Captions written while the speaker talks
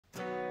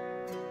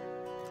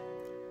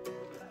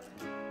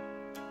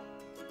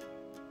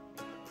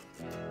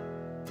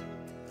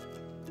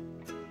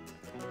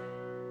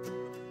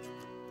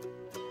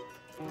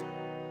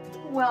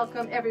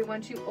Welcome everyone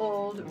to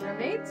Old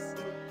Roommates.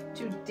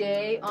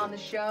 Today on the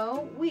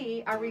show,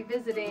 we are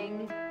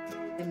revisiting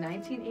the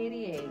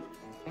 1988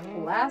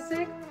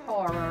 classic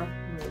horror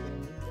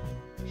movie,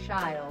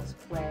 Child's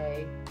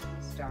Play,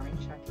 starring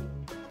Chucky.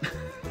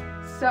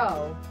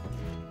 So,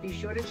 be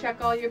sure to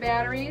check all your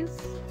batteries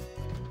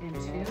and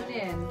tune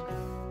in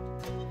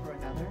for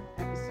another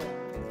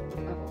episode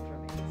of Old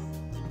Roommates.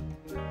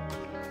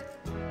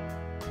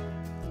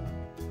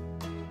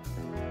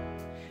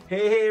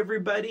 Hey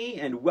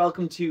everybody, and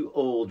welcome to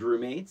Old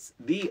Roommates,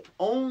 the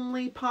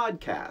only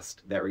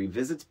podcast that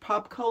revisits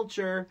pop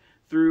culture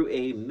through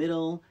a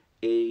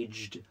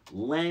middle-aged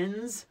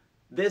lens.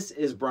 This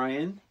is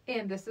Brian.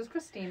 And this is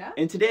Christina.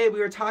 And today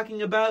we are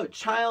talking about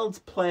Child's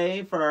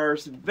Play for our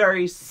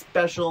very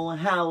special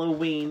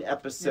Halloween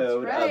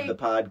episode of the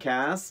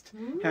podcast.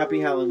 Ooh.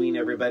 Happy Halloween,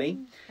 everybody.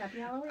 Happy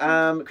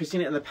Halloween.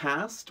 Christina, in the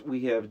past,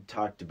 we have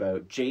talked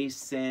about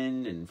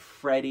Jason and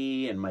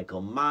Freddy and Michael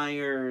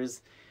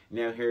Myers.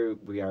 Now here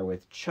we are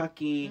with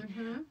Chucky.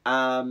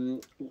 Mm-hmm.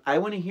 I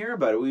want to hear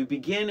about it. We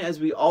begin,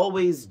 as we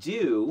always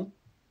do,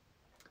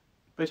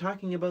 by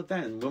talking about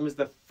then. When was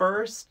the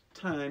first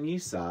time you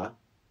saw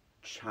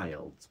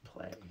Child's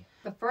Play?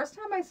 The first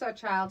time I saw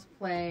Child's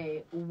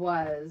Play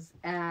was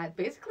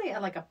basically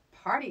at like a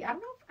party. I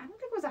don't think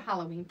it was a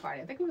Halloween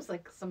party. I think it was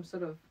like some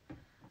sort of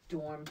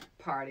dorm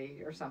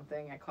party or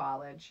something at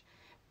college.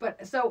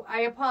 But so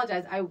I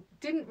apologize. I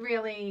didn't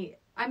really...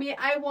 I mean,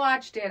 I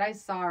watched it, I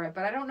saw it,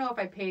 but I don't know if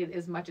I paid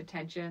as much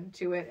attention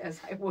to it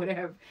as I would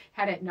have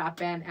had it not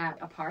been at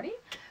a party.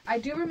 I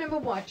do remember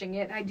watching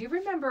it. I do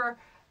remember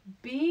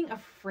being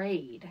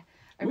afraid.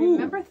 I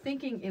remember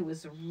thinking it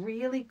was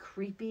really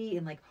creepy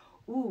and like,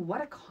 ooh,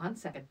 what a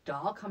concept. A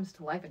doll comes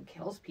to life and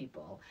kills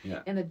people.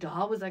 Yeah. And the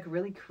doll was like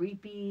really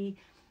creepy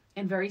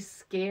and very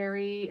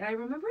scary. And I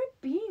remember it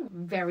being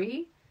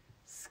very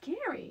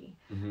scary.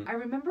 Mm-hmm. I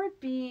remember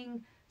it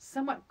being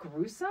somewhat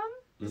gruesome.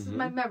 This is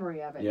my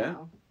memory of it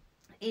now.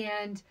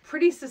 And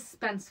pretty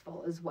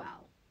suspenseful as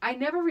well. I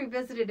never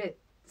revisited it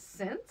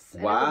since.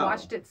 Wow. I never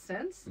watched it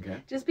since. Okay.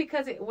 Just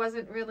because it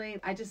wasn't really,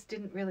 I just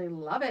didn't really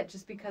love it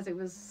just because it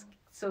was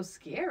so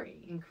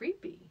scary and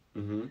creepy.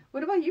 Mm-hmm.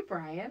 What about you,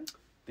 Brian?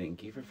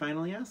 Thank you for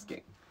finally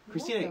asking.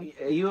 Christina,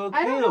 are you okay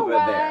I don't know over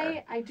why.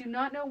 there? I do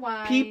not know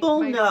why.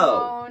 People my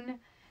know. Phone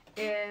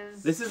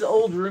is... This is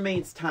Old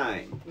Roommates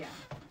time. Yeah.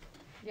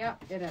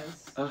 Yep, it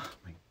is. Oh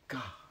my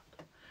God.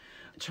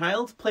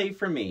 Child's Play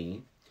for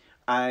me,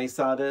 I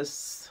saw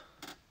this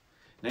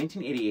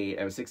 1988.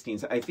 I was 16.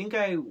 So I think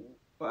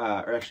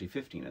or actually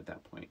 15 at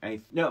that point.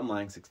 No, I'm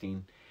lying,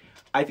 16.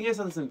 I think I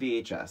saw this on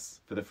VHS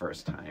for the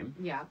first time.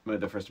 Yeah.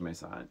 The first time I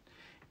saw it.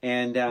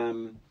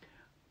 And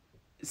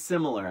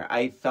similar,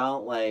 I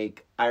felt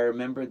like I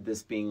remembered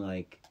this being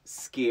like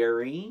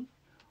scary.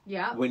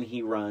 Yeah. When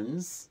he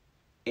runs.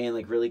 And,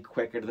 like, really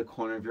quick out of the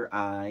corner of your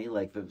eye,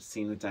 like the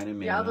scene with Dinah,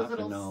 Manoff, yeah, those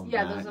little, and all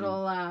yeah, that. Those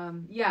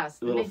little, yes,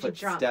 the little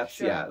footsteps,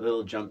 sure. Yeah,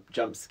 little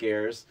jump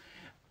scares.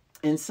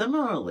 And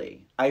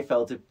similarly, I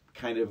felt it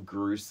kind of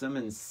gruesome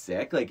and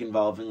sick, like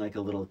involving like a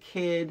little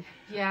kid.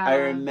 Yeah, I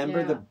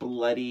remember the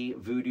bloody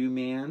voodoo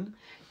man.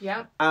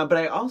 Yeah. But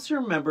I also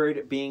remembered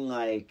it being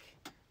like,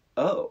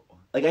 oh,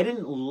 like I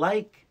didn't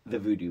like the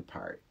voodoo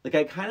part. Like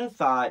I kind of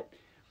thought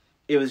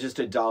it was just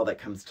a doll that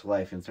comes to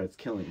life and starts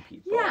killing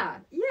people. Yeah,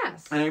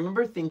 yes. And I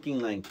remember thinking,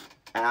 like,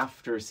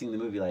 after seeing the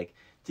movie, like,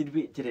 did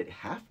it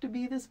have to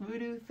be this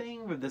voodoo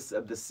thing of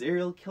the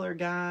serial killer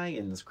guy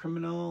and this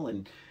criminal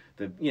and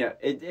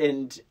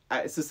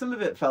so some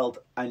of it felt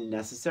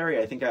unnecessary.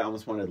 I think I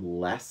almost wanted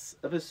less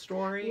of a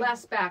story,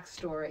 less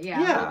backstory, yeah.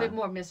 A little bit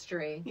more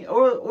mystery,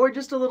 or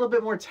just a little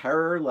bit more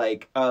terror,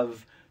 like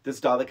of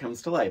this doll that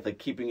comes to life, like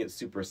keeping it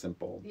super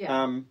simple.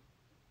 Yeah.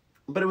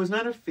 But it was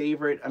not a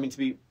favorite. I mean, to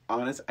be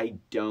honest, I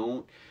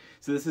don't.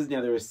 So this is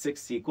now, there were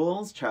 6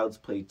 sequels. Child's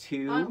Play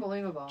 2.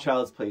 Unbelievable.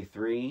 Child's Play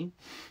 3.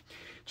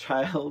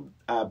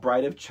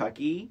 Bride of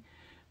Chucky.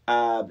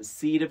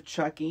 Seed of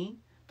Chucky.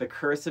 The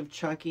Curse of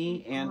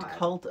Chucky. And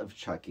Cult of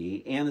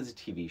Chucky. And there's a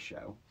TV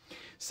show.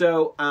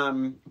 So,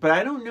 but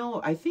I don't know.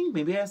 I think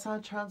maybe I saw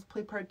Child's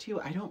Play Part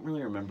 2. I don't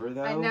really remember,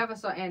 though. I never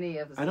saw any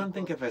of the sequels. I don't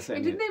think if I saw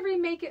any. Didn't they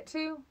remake it,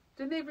 too?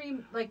 Did they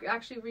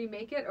actually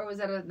remake it? Or was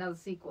that another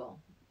sequel?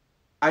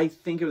 I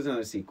think it was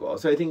another sequel.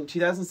 So I think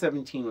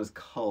 2017 was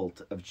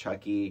Cult of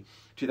Chucky.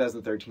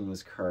 2013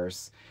 was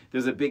Curse.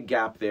 There's a big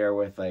gap there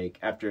with like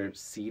after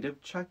Seed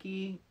of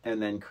Chucky and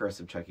then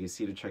Curse of Chucky.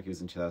 Seed of Chucky was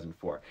in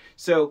 2004.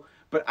 So,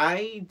 but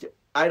I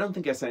don't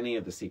think I saw any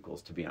of the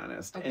sequels, to be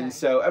honest. Okay. And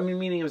so, I mean,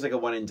 meaning it was like a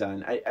one and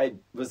done. I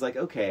was like,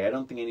 okay, I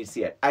don't think I need to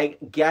see it. I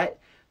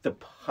get the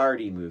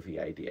party movie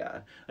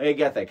idea. I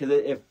get that because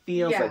it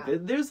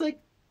feels like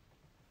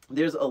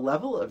there's a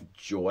level of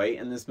joy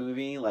in this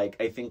movie. Like,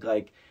 I think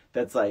like,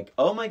 that's like,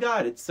 oh my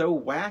God, it's so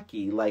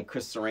wacky. Like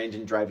Chris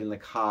Sarandon driving the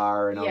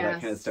car and all that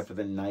kind of stuff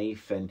with a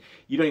knife. And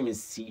you don't even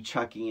see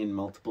Chucky in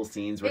multiple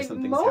scenes where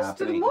something's happening.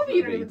 Most of the movie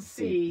you don't even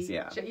see.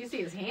 Yeah. You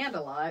see his hand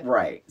a lot.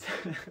 Right.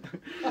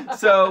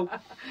 So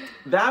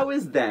that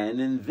was then.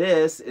 And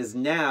this is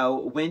now.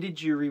 When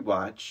did you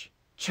rewatch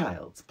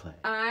Child's Play?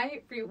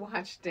 I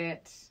rewatched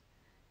it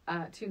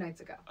 2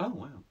 nights ago. Oh,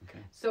 wow. Okay.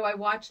 So I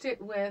watched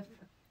it with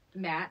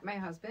Matt, my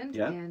husband,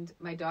 and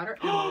my daughter,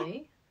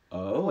 Emily.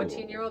 Oh.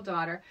 14-year-old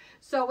daughter.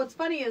 So what's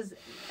funny is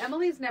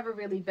Emily's never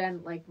really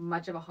been like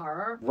much of a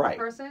horror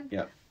person.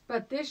 Yep.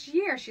 But this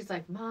year she's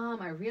like,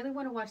 Mom, I really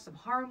want to watch some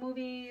horror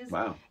movies.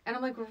 Wow. And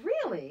I'm like,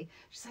 really?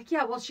 She's like,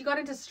 yeah, well, she got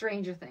into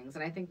Stranger Things,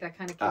 and I think that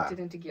kind of kicked it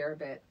into gear a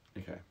bit.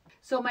 Okay.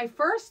 So my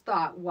first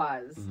thought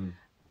was,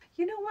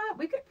 you know what?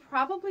 We could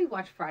probably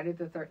watch Friday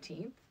the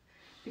 13th.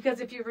 Because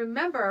if you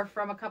remember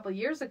from a couple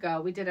years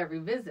ago, we did a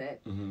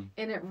revisit, and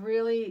it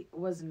really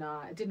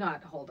did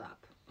not hold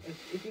up.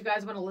 If you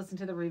guys want to listen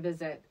to the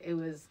revisit, I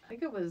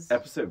think it was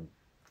episode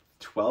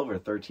 12 or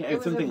 13. It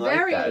was something like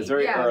that. It was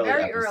very early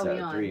episode, early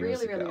on. 3 years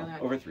Really ago. early on.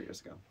 Over 3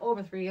 years ago.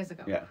 Over 3 years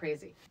ago. Yeah.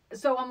 Crazy.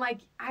 So I'm like,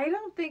 I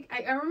don't think,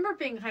 I remember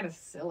being kind of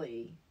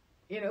silly.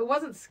 You know, it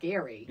wasn't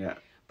scary. Yeah.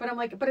 But I'm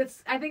like,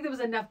 I think there was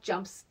enough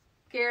jump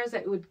scares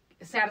that it would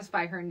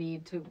satisfy her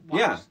need to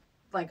watch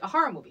like a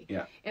horror movie.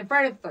 Yeah. And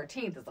Friday the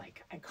 13th is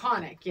like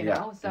iconic, you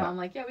know? So I'm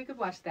like, yeah, we could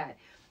watch that.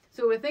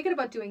 So we're thinking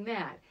about doing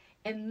that.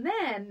 And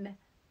then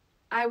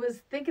I was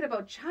thinking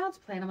about Child's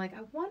Play, and I'm like,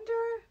 I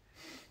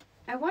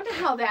wonder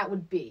how that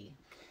would be.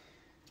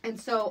 And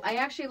so I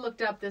actually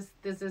looked up this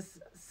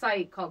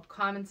site called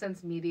Common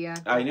Sense Media.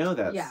 I know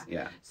that's,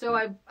 So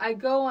I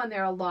go on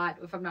there a lot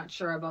if I'm not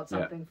sure about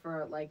something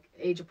for like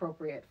age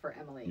appropriate for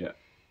Emily. Yeah.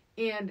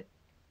 And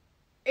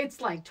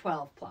it's like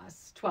 12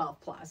 plus. Like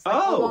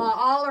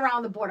all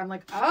around the board. I'm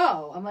like,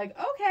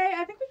 okay,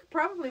 I think we could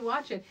probably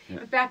watch it. Yeah.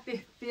 In fact,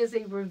 there's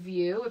a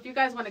review. If you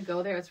guys want to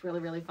go there, it's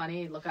really, really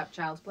funny. Look up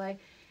Child's Play.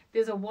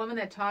 There's a woman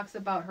that talks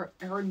about her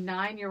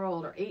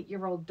 9-year-old or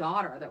 8-year-old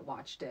daughter that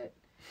watched it,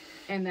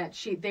 and that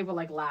they were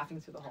like laughing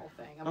through the whole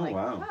thing. I'm like,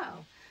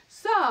 wow.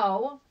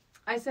 So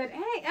I said,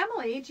 hey,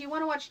 Emily, do you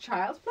want to watch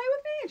Child's Play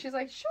with me? And she's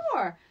like,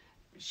 sure.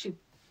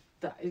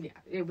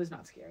 It was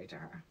not scary to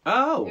her.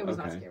 Oh, it was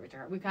not scary to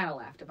her. We kind of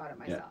laughed about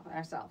it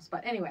ourselves.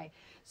 But anyway,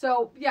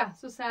 so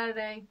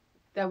Saturday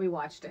that we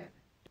watched it.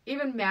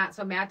 Even Matt.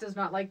 So Matt does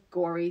not like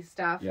gory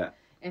stuff. Yeah.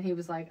 And he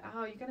was like,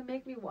 "Oh, you're gonna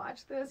make me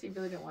watch this?" He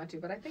really didn't want to,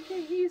 but I think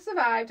he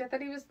survived. I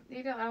thought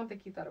I don't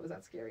think he thought it was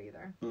that scary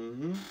either.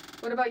 Mm-hmm.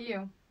 What about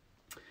you?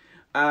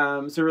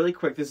 So really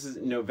quick, this is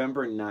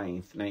November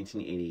 9th,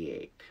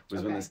 1988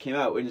 was when this came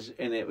out,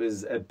 and it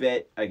was a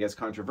bit, I guess,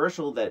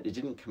 controversial that it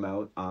didn't come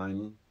out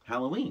on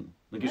Halloween.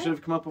 Like, it should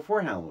have come out before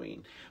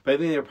Halloween. But I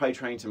think they were probably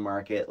trying to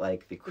market,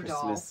 like, the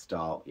Christmas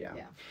doll. Yeah.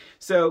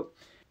 So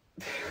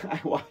I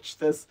watched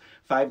this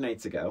 5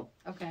 nights ago.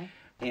 Okay.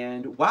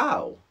 And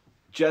wow.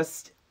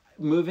 Just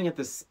moving at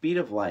the speed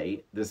of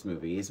light, this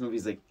movie's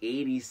like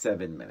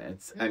 87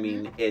 minutes. I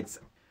mean, it's...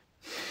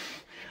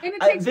 And it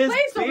takes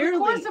place over the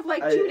course of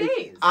like 2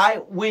 days.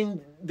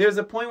 When there's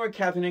a point where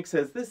Catherine Hicks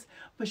says this,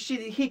 but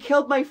he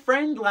killed my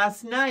friend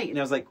last night. And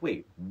I was like,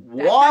 wait,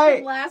 what? That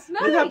happened last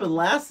night. That happened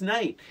last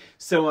night.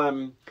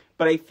 So,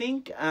 but I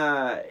think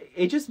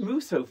it just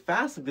moves so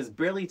fast. Like, there's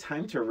barely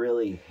time to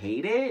really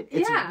hate it.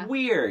 It's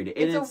weird. And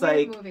it's a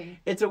weird movie.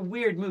 It's a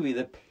weird movie.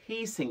 The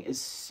pacing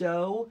is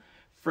so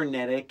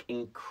frenetic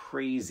and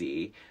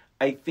crazy.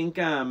 I think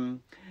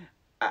I'm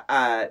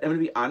gonna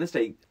be honest,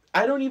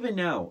 I don't even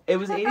know. It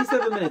was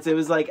 87 minutes. It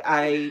was like,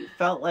 I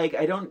felt like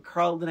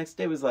Carl the next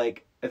day was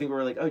like, I think we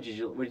were like, oh, what do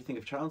you think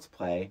of Child's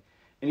Play?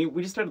 And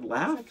we just started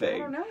laughing. Like, I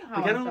don't know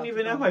how I don't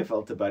even know how I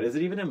felt about it. Is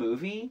it even a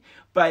movie?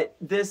 But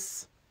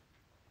this,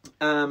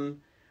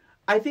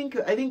 I think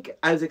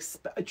I was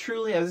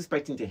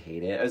expecting to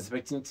hate it. I was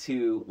expecting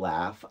to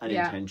laugh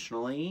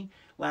unintentionally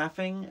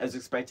laughing. I was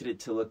expecting it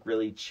to look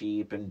really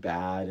cheap and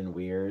bad and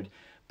weird.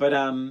 But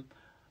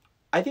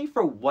I think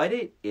for what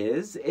it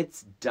is,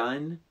 it's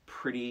done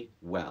pretty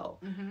well.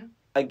 Mm-hmm.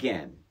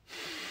 Again,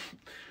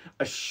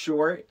 a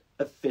short,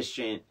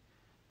 efficient,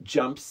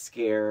 jump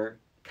scare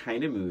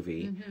kind of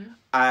movie. Mm-hmm.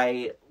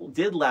 I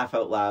did laugh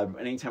out loud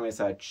anytime I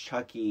saw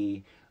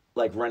Chucky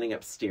like running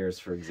upstairs,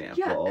 for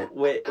example,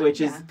 which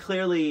is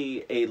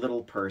clearly a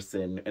little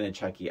person in a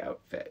Chucky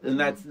outfit.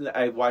 And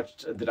I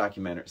watched some of the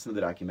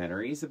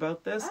documentaries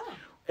about this. Oh.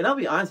 And I'll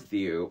be honest with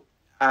you,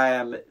 I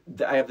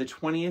have the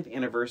 20th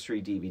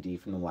anniversary DVD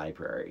from the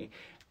library.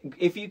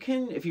 If you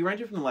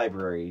rent it from the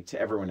library,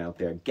 to everyone out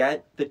there,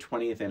 get the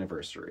 20th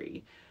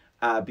anniversary,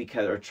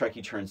 or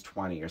Chucky turns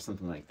 20 or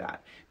something like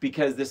that.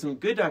 Because there's some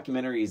good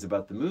documentaries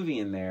about the movie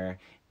in there,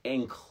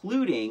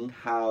 including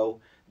how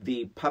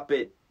the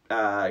puppet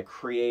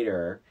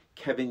creator,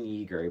 Kevin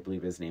Yeager, I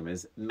believe his name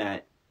is,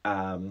 met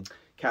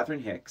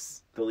Catherine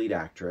Hicks, the lead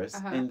actress,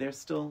 and they're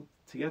still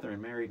together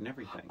and married and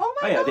everything. Oh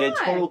my God! They had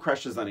total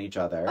crushes on each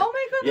other. Oh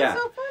my God,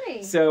 that's so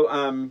funny. So,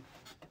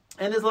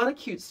 and there's a lot of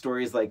cute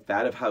stories like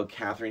that of how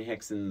Catherine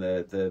Hicks and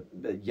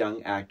the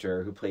young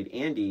actor who played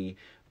Andy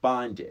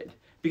bonded.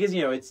 Because,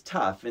 it's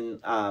tough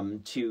and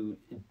to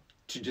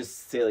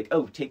just say, like,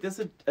 oh, take this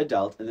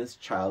adult and this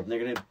child, and they're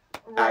going to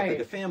act like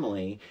a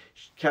family.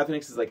 Catherine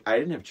Hicks is like, I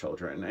didn't have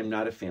children. I'm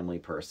not a family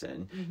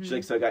person. Mm-hmm. She's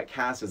like, so I got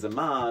cast as a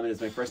mom, and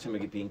it's my first time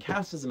being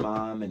cast as a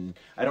mom, and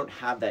I don't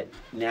have that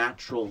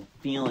natural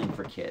feeling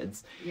for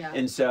kids. Yeah.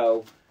 And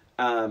so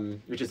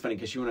which is funny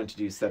because she went on to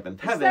do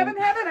Seventh Heaven. Seventh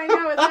Heaven, I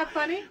know. Isn't that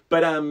funny?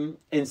 But,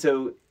 and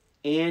so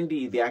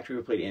Andy, the actor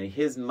who played Andy,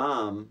 his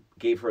mom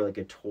gave her like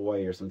a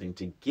toy or something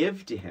to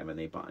give to him, and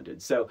they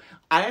bonded. So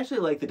I actually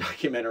like the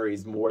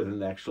documentaries more than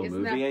the actual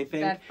movie, I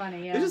think. That's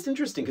funny, yeah. It's just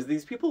interesting because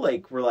these people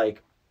were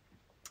like,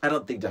 I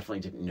don't think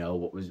definitely didn't know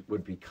what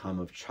would become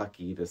of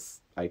Chucky,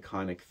 this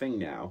iconic thing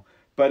now.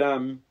 But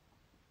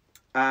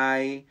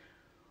I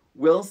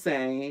will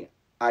say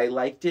I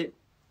liked it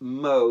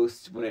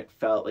most when it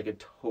felt like a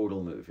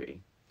total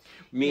movie.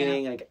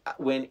 Meaning, like,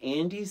 when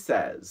Andy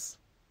says,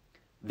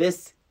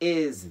 "This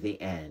is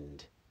the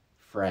end,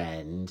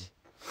 friend,"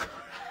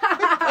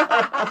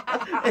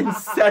 and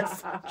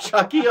sets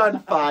Chucky on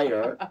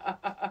fire.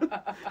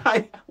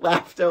 I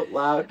laughed out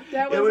loud.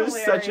 That it was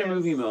hilarious. Such a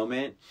movie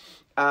moment.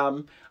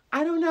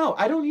 I don't know.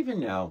 I don't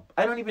even know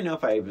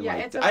if I even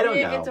liked it. I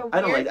don't know. It's a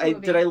I don't weird like.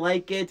 movie. Did I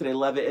like it? Did I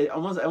love it? I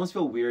almost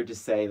feel weird to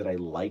say that I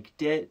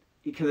liked it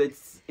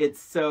because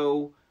it's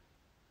so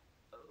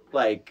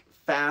like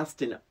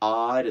fast and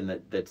odd,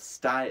 and that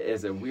style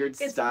is a weird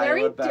style. It's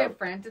very about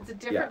different. It's a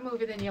different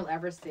movie than you'll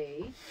ever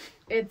see.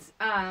 It's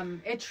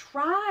it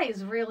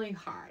tries really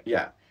hard.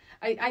 Yeah.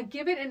 I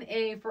give it an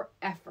A for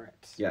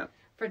effort. Yeah.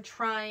 For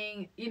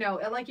trying,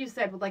 like you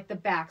said, with like the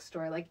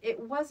backstory, like it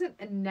wasn't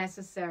a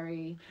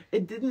necessary.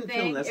 It didn't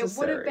feel necessary. It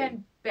would have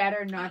been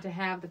better not to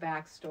have the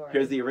backstory.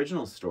 Here's the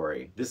original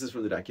story. This is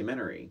from the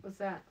documentary. What's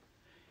that?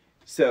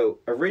 So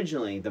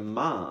originally, the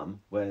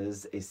mom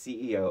was a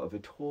CEO of a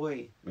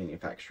toy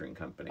manufacturing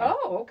company.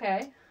 Oh,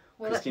 okay.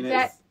 Well,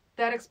 Christina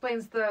that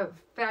explains the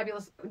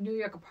fabulous New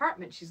York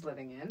apartment she's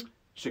living in.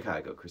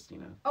 Chicago,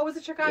 Christina. Oh, was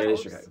it Chicago? Yeah, it is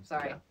Oops, Chicago.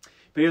 Sorry. Yeah.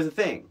 But here's the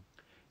thing.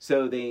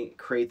 So they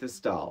create this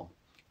doll,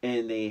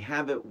 and they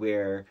have it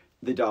where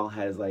the doll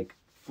has like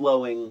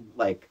flowing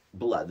like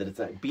blood, that it's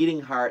like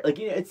beating heart, like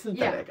it's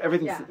synthetic. Yeah.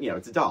 Everything's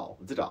it's a doll.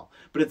 It's a doll,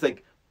 but it's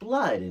like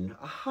blood and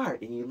a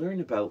heart, and you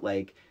learn about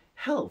like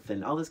health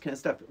and all this kind of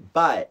stuff.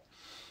 But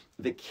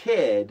the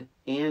kid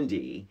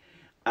Andy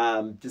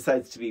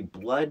decides to be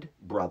blood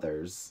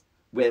brothers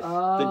with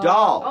the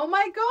doll. Oh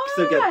my god!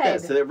 So get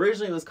this. So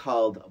originally it was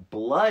called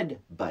Blood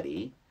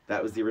Buddy.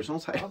 That was the original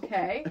title.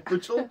 Okay.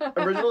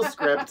 original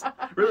script.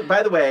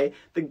 By the way,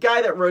 the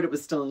guy that wrote it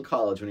was still in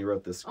college when he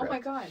wrote this script. Oh my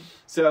god.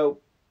 So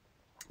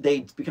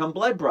they become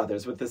blood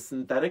brothers with the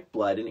synthetic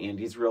blood and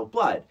Andy's real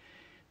blood.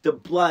 The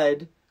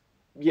blood,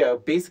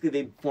 basically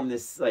they form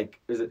this, like,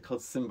 is it called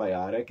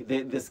symbiotic?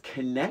 This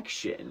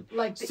connection.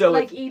 Like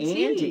if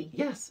E.T. Andy,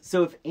 yes.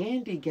 So if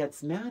Andy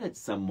gets mad at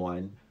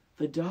someone,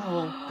 the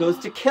doll goes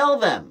to kill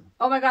them.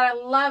 Oh my god, I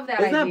love that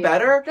Isn't idea. that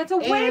better? That's a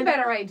way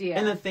better idea.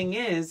 And the thing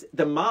is,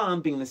 the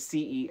mom, being the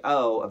CEO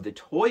of the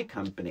toy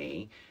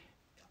company,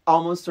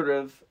 almost sort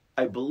of,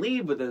 I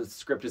believe with the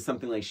script is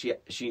something like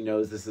she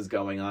knows this is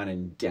going on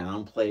and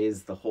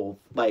downplays the whole,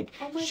 like,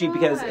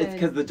 because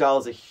the doll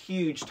is a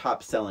huge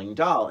top-selling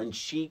doll, and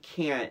she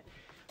can't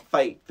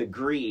fight the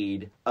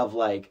greed of,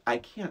 like, I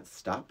can't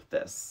stop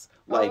this.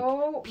 Like,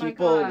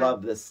 people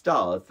love this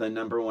doll. It's the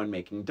 #1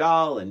 making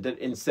doll,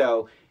 and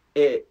so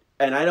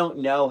and I don't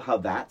know how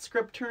that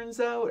script turns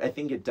out. I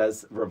think it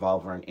does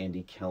revolve around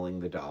Andy killing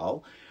the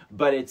doll,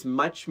 but it's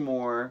much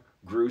more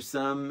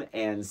gruesome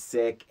and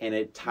sick, and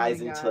it ties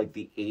into like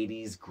the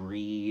 80s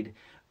greed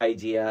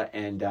idea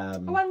and I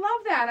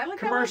love that. I like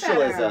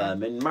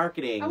commercialism and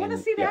marketing. I want to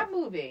see that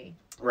movie.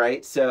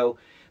 Right? So,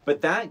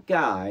 but that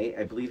guy,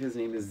 I believe his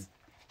name is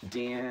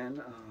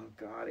Dan. Oh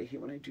God, I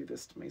hate when I do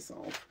this to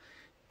myself.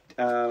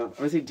 I want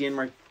to say Dan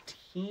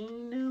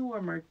Martino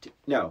or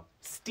No,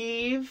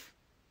 Steve.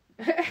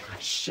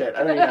 Shit,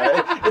 I don't even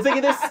know. It's like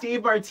either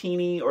Steve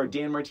Martini or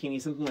Dan Martini,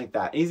 something like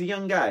that. And he's a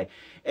young guy,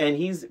 and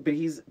he's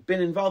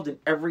been involved in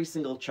every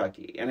single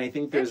Chucky. And I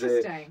think there's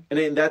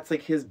and that's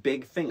like his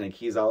big thing. Like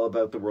he's all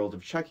about the world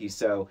of Chucky.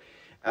 So,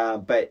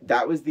 but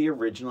that was the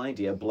original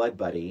idea, Blood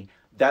Buddy.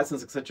 That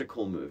sounds like such a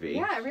cool movie.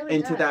 Yeah, it really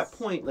and does. To that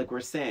point, like we're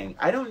saying,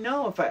 I don't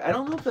know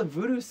if the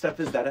voodoo stuff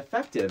is that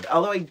effective.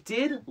 Although I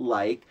did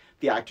like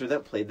the actor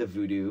that played the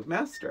voodoo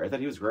master. I thought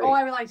he was great. Oh,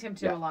 I liked him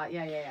too a lot.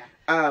 Yeah.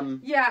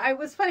 Yeah, it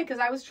was funny because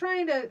I was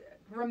trying to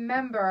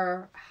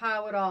remember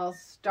how it all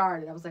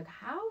started. I was like,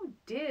 how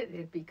did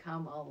it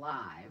become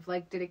alive?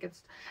 Like, did it get...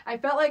 I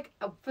felt like,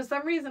 for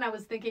some reason, I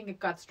was thinking it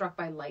got struck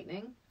by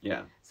lightning.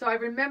 Yeah. So I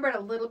remembered a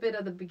little bit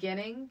of the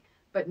beginning,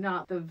 but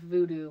not the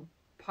voodoo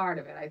part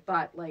of it. I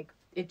thought, like,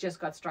 it just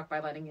got struck by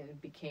lightning and it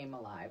became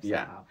alive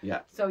somehow. Yeah.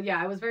 So, yeah,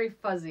 I was very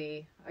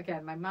fuzzy.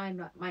 Again, my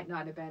mind might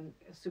not have been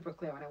super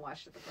clear when I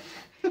watched it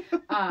the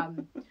first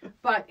time.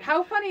 But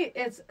how funny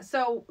it's...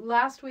 So,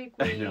 last week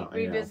we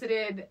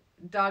revisited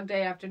Dog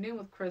Day Afternoon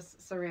with Chris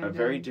Sarandon. A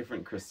very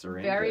different Chris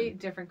Sarandon. Very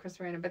different Chris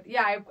Sarandon. But,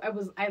 yeah,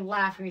 I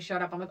laughed when he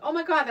showed up. I'm like, oh,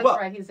 my God, that's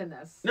right. He's in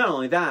this. Not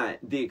only that,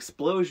 the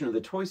explosion of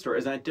the toy store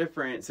is not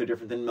so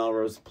different than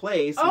Melrose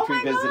Place, which we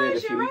revisited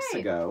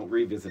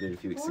a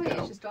few weeks ago.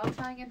 It's just all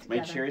tying in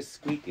together. My chair is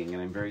squeaking,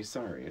 and I'm very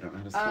sorry. I don't know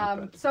how to stop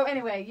it. So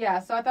anyway,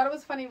 so I thought it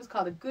was funny. It was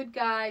called A Good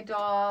Guy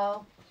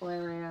Doll.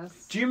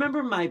 Hilarious. Do you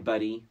remember My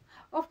Buddy?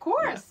 Of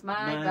course.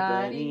 My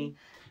buddy,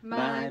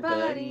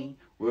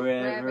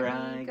 wherever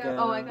I go.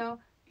 Oh, I go.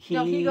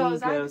 he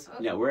goes.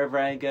 No, wherever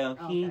I go,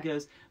 he Okay.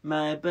 goes.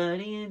 My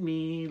buddy and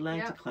me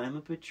like to climb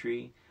up a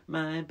tree.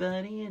 My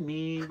buddy and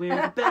me, we're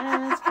the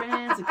best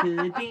friends it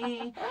could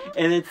be.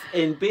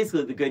 And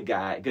basically the good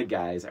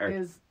guys are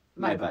Is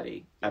my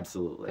buddy.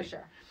 Absolutely. For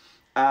sure.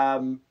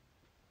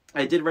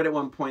 I did read at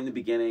one point in the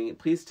beginning,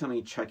 please tell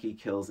me Chucky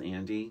kills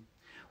Andy.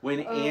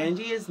 When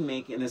Andy is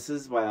making, and this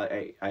is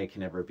why I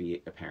can never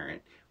be a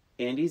parent,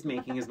 Andy's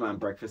making his mom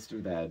breakfast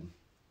in bed,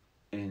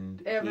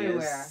 and Everywhere. he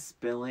is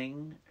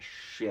spilling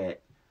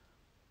shit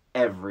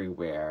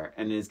everywhere,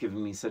 and it is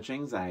giving me such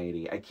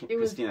anxiety. I can't, It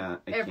was Christina,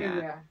 I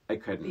everywhere. can't.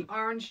 I couldn't. The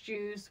orange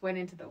juice went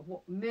into the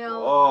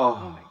milk. Oh.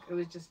 My! It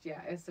was just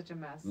it's such a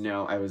mess.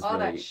 No, I was all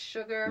really that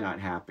sugar. not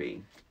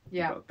happy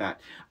Yeah. about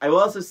that. I will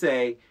also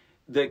say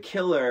the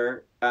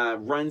killer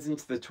runs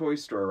into the toy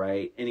store,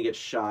 right? And he gets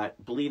shot,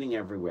 bleeding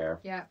everywhere.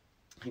 Yeah.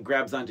 He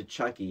grabs onto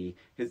Chucky.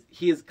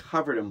 He is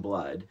covered in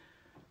blood.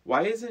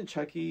 Why isn't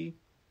Chucky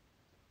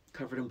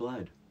covered in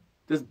blood?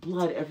 There's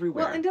blood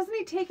everywhere. Well, and doesn't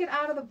he take it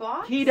out of the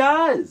box? He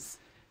does.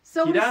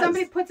 So he when does.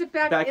 somebody puts it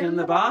back in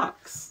the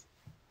box.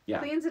 Yeah.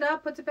 Cleans it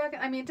up, puts it back.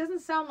 I mean, it doesn't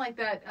sound like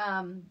that.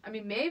 I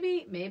mean,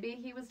 maybe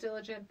he was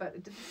diligent, but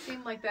it didn't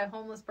seem like that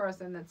homeless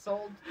person that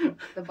sold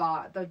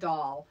the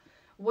doll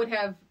would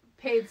have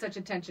paid such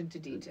attention to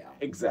detail.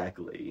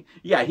 Exactly.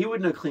 Yeah, he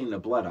wouldn't have cleaned the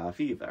blood off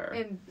either.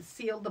 And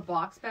sealed the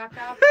box back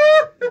up.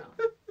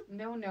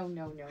 No.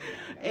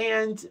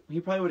 And he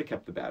probably would have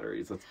kept the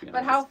batteries, let's be honest.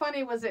 But how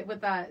funny was it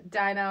with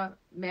Dinah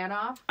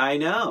Manoff? I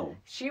know.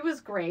 She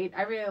was great.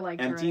 I really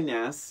liked her. Empty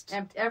nest.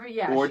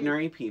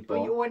 Ordinary people.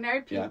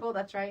 Ordinary people,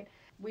 that's right.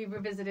 We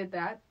revisited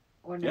that.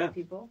 Ordinary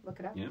people. Look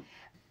it up. Yeah.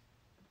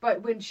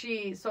 But when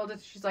she sold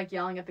it, she's like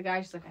yelling at the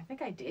guy. She's like, I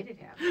think I dated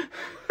him.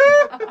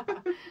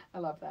 I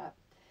love that.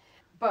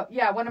 But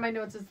yeah, one of my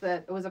notes is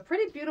that it was a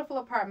pretty beautiful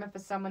apartment for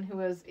someone who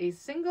was a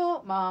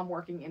single mom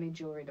working in a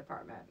jewelry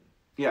department.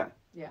 Yeah.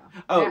 Yeah.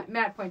 Oh,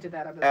 Matt pointed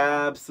that out.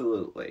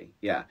 Absolutely.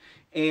 Yeah.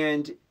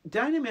 And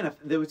Dinah Manoff,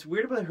 what's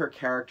weird about her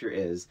character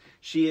is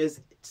she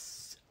is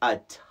a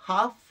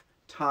tough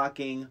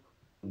talking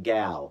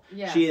gal.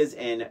 Yes. She is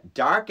in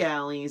dark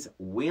alleys,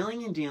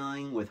 wheeling and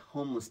dealing with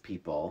homeless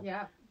people.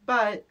 Yeah.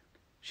 But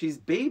she's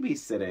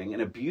babysitting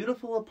in a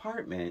beautiful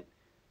apartment,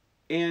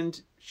 and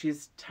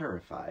she's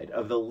terrified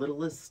of the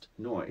littlest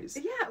noise.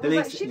 Yeah, it that was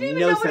makes like, she didn't even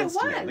know what it was.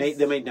 To me.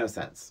 That made no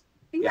sense.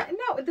 Yeah,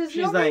 no, there's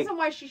no reason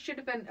why she should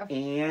have been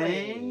afraid.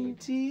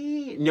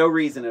 Andy? No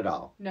reason at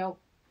all. No.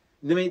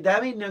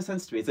 That made no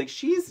sense to me. It's like,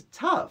 she's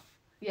tough.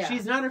 Yeah.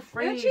 She's not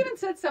afraid. And she even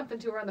said something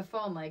to her on the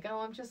phone, like,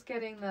 oh, I'm just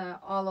getting the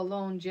all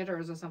alone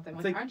jitters or something.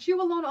 Like, like, aren't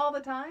you alone all the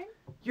time?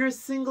 You're a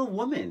single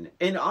woman.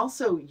 And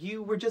also,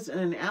 you were just in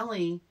an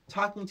alley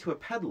talking to a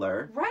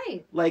peddler.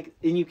 Right. Like,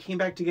 and you came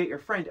back to get your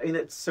friend. I mean,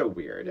 that's so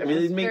weird. Yeah, I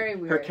mean, very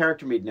weird. Her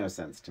character made no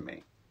sense to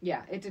me.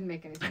 Yeah, it didn't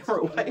make any sense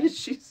Or to me.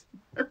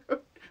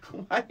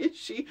 why is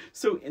she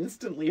so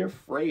instantly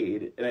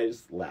afraid? And I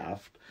just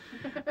laughed.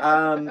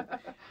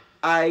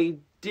 I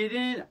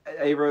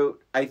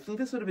wrote, I think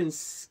this would have been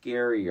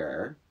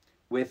scarier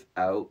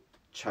without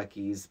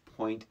Chucky's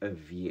point of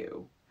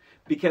view.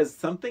 Because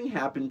something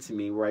happened to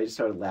me where I just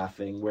started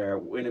laughing, where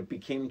when it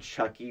became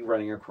Chucky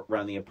running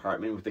around the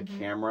apartment with the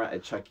camera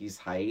at Chucky's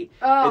height,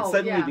 it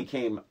suddenly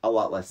became a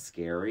lot less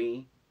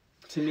scary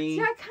to me.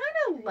 See, I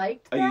kind of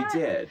liked that. Oh, you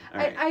did? All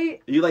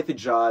right. You like the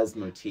Jaws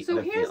motif.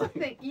 So here's the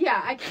thing.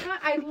 Yeah,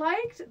 I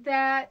liked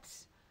that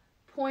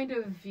point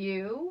of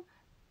view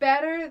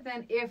better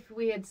than if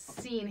we had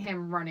seen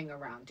him running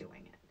around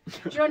doing it.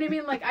 Do you know what I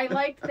mean? Like, I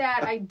liked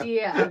that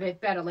idea of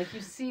it better. Like,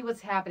 you see what's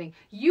happening.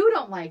 You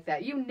don't like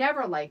that. You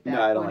never like that.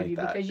 No, I don't point of like view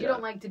that. because you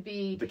don't like to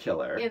be the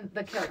killer.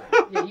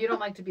 Yeah, you don't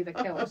like to be the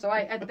killer. So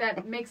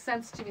that makes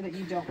sense to me that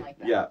you don't like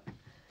that. Yeah.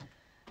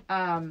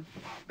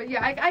 But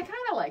yeah, I kind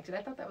of liked it.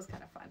 I thought that was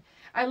kind of fun.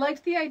 I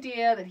liked the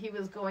idea that he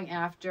was going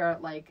after,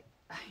 like,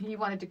 he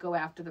wanted to go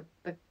after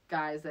the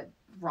guys that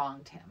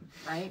wronged him,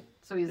 right?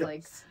 So he's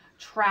like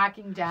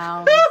tracking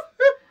down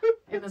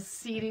in the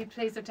seedy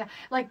place of town.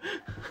 Like,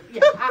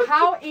 yeah,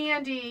 how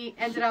Andy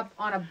ended up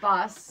on a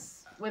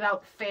bus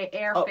without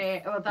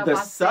airfare, without the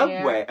bus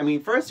subway. fare. I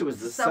mean, first it was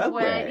the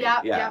subway.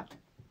 Yeah.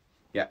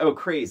 Yeah. Oh,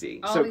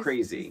 crazy. All so these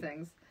crazy.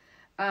 Things.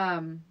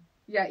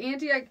 Yeah,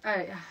 Andy,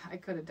 I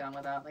could have done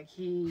without. Like,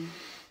 he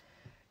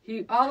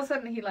all of a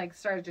sudden he like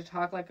started to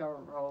talk like a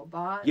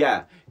robot.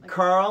 Yeah, like,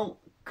 Carl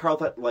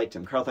liked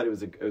him. Carl thought it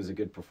was a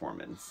good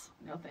performance.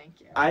 No,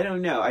 thank you. I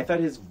don't know. I thought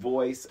his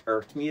voice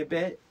irked me a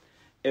bit.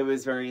 It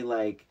was very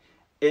like,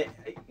 and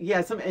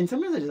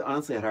sometimes I just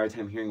honestly had a hard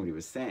time hearing what he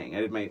was saying.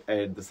 I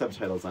had the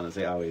subtitles on as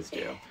I always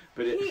do,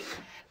 but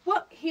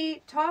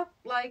he talked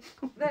like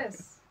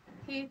this.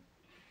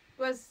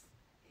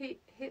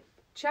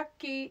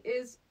 Chucky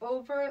is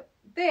over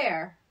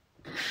there.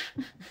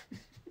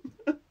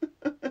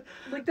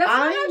 Like, that's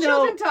not how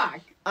children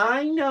talk.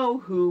 I know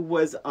who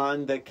was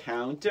on the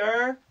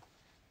counter.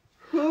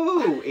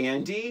 Who,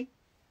 Andy?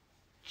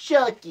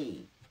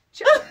 Chucky.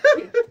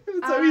 Chucky.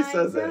 That's how he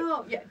says it.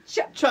 Yeah,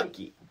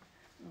 Chucky.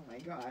 Oh my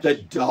gosh. The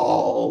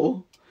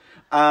doll.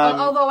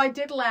 Although I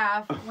did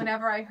laugh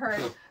whenever I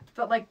heard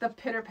the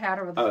pitter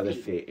patter of the feet. Oh, the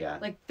feet, yeah.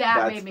 Like that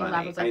That's made me funny.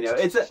 laugh. It was like, I know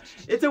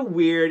it's a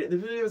weird.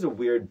 There's a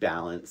weird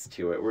balance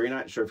to it. We're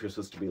not sure if you're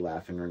supposed to be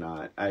laughing or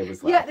not. I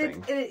was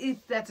laughing. Yeah,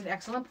 that's an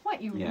excellent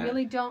point. You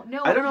really don't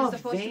know. I don't know if you're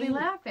supposed to be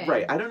laughing.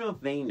 Right. I don't know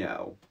if they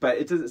know, but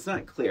it's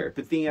not clear.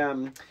 But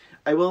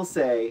I will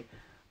say,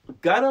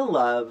 gotta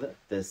love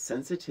the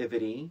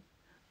sensitivity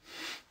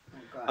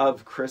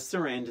of Chris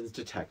Sarandon's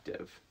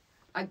detective.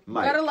 I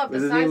Mike. gotta love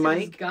the size of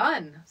his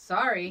gun.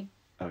 Sorry.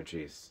 Oh,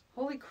 jeez.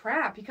 Holy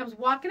crap. He comes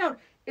walking out.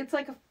 It's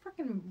like a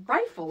freaking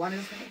rifle on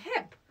his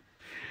hip.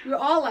 We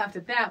all laughed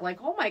at that. Like,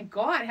 oh my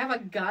God, have a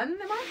gun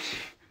that much?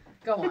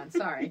 Go on,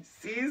 sorry.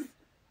 He sees...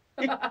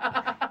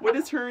 What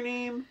is her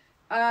name?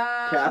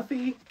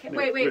 Kathy?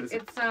 Wait,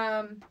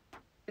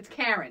 it's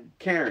Karen.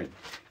 Karen.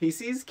 He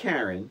sees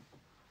Karen.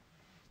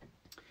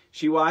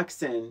 She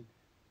walks in.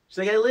 She's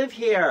like, I live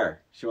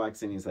here. She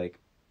walks in. He's like,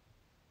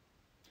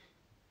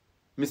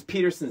 Miss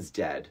Peterson's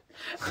dead.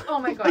 Oh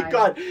my God. Oh my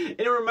God. And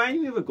it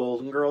reminded me of a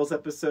Golden Girls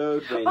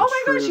episode. When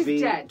oh my God,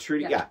 she's dead.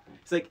 Trudy, yeah.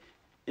 It's like,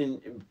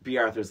 and B.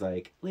 Arthur's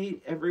like,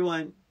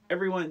 everyone,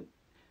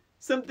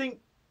 something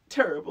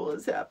terrible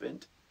has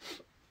happened.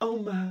 Oh,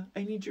 Ma,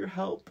 I need your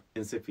help.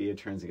 And Sophia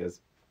turns and goes,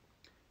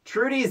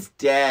 Trudy's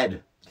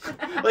dead.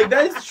 Like,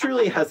 that is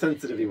truly how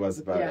sensitive he was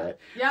about it.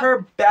 Yep.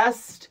 Her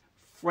best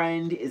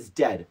friend is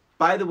dead.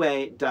 By the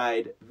way,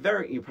 died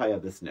you probably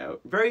have this note,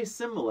 very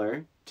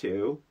similar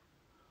to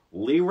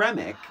Lee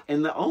Remick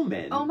in The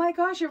Omen. Oh my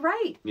gosh, you're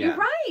right. Yeah. You're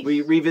right.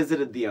 We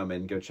revisited The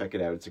Omen. Go check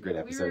it out. It's a great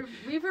episode.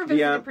 We've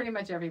revisited pretty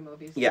much every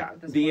movie.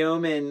 The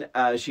Omen,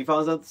 she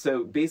falls out.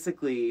 So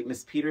basically,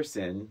 Miss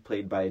Peterson,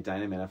 played by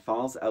Dinah Manoff,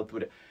 falls out the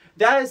window.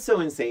 That is so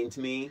insane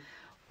to me.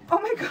 Oh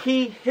my God.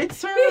 He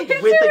hits her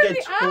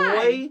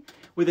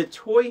with a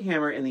toy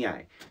hammer in the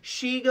eye.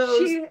 She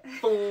goes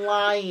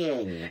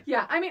flying.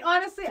 Yeah, I mean,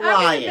 honestly,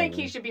 I don't think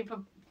he should be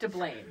to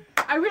blame.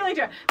 I really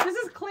do. This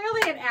is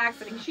clearly an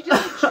accident. She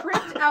just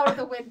tripped out of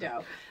the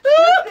window.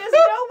 There's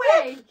no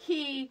way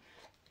he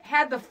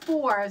had the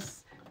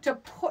force to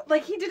put,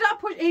 like, he did not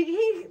push,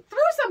 he threw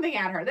something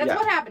at her. That's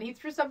what happened. He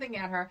threw something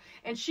at her,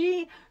 and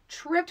she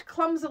tripped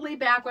clumsily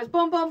backwards,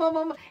 boom, boom, boom,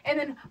 boom, and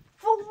then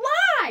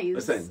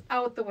flies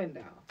out the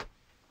window.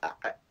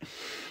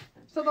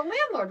 So the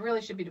landlord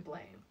really should be to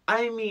blame.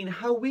 I mean,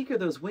 how weak are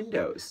those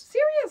windows?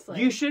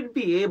 Seriously. You should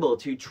be able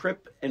to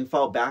trip and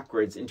fall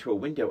backwards into a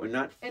window and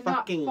not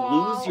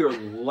lose your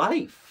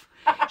life.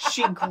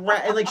 She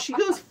she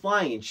goes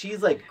flying.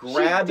 She's like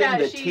grabbing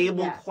the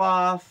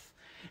tablecloth,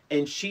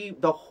 and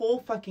the whole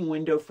fucking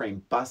window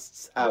frame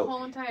busts out. The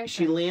whole entire thing.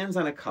 She lands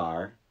on a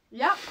car.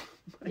 Yep.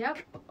 Yep.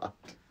 God.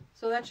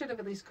 So that should have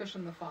at least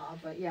cushioned the fall,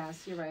 but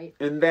yes, you're right.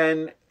 And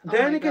then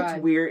it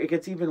gets weird. It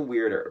gets even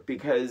weirder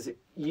because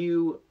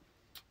you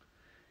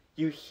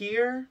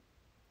hear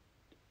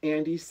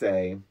Andy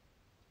say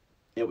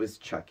it was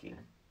Chucky.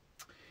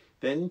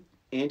 Then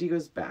Andy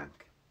goes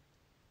back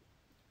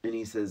and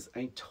he says,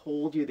 I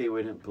told you they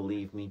wouldn't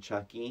believe me,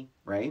 Chucky,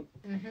 right?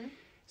 Mm-hmm.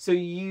 So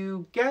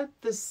you get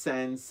the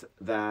sense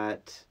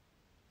that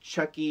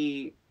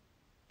Chucky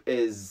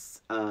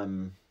is, I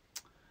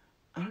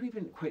don't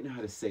even quite know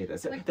how to say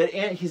this.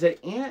 He said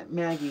Aunt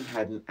Maggie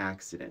had an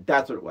accident.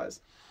 That's what it was.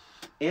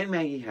 Aunt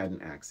Maggie had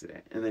an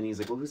accident. And then he's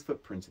like, well, whose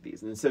footprints are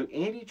these? And so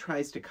Andy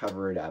tries to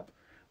cover it up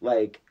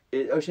like,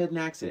 she had an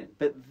accident.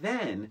 But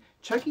then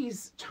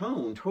Chucky's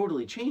tone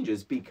totally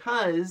changes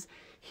because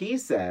he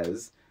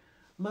says,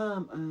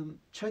 Mom,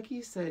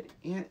 Chucky said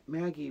Aunt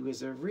Maggie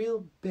was a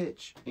real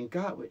bitch and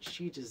got what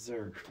she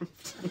deserved.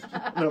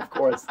 And of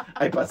course,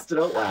 I busted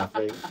out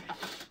laughing.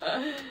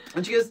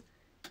 And she goes,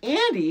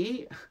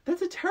 Andy,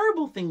 that's a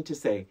terrible thing to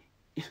say.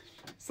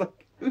 It's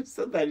like, who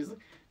said that? He's like,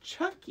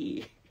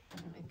 Chucky.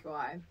 Oh my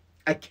God.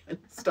 I can't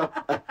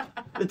stop.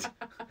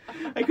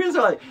 I couldn't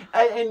stop.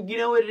 And you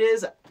know what it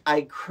is?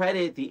 I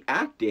credit the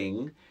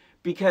acting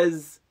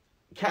because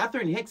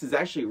Catherine Hicks is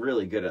actually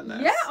really good on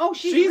this. Yeah,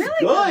 she's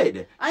really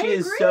good. She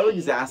is so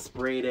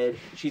exasperated.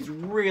 She's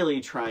really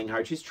trying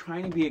hard. She's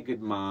trying to be a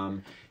good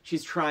mom.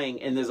 She's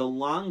trying, and there's a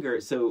longer.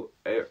 So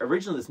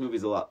originally, this movie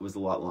was a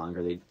lot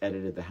longer. They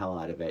edited the hell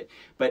out of it.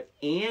 But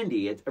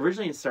Andy,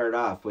 originally it started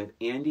off with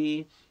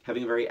Andy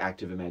having a very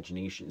active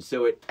imagination.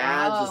 So it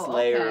adds this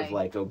layer of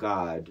like, oh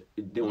God,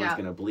 no one's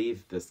gonna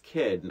believe this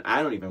kid, and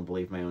I don't even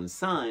believe my own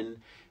son.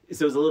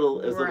 So it was a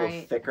little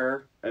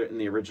thicker in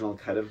the original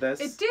cut of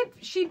this. It did.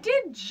 She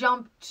did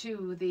jump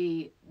to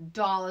the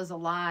doll is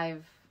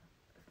alive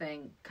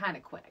thing kind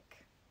of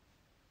quick.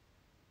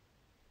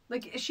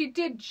 Like, she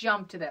did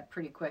jump to that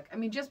pretty quick. I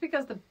mean, just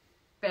because the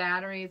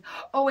batteries...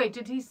 Oh, wait,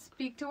 did he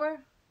speak to her?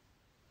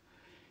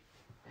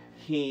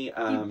 He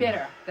bit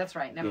her. That's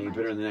right. Never mind. He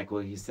bit her in the neck.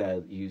 Well, he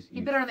said... He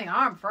bit her in the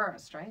arm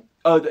first, right?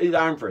 Oh, the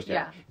arm first,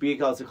 yeah. But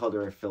he also called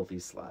her a filthy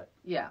slut.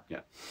 Yeah. Yeah.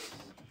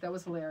 That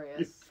was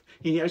hilarious.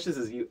 He actually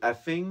says, you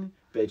effing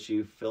bitch,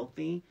 you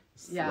filthy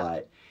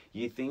slut.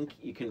 You think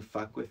you can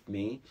fuck with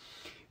me?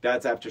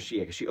 That's after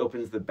she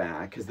opens the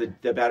back because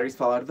the batteries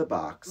fall out of the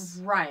box.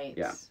 Right.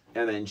 Yeah.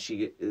 And then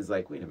she is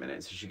like, wait a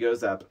minute. So she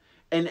goes up.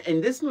 And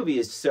this movie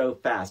is so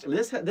fast. I mean,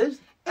 this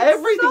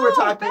everything so we're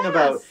talking fast.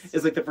 about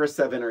is like the first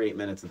 7 or 8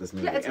 minutes of this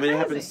movie. Yeah, it's I mean, crazy. it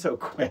happens so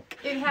quick.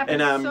 It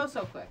happens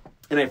so quick.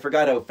 And I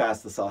forgot how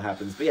fast this all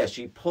happens. But yeah,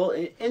 she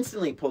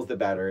instantly pulls the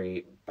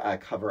battery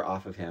cover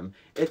off of him.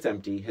 It's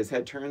empty. His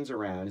head turns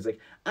around. He's like,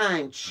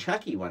 I'm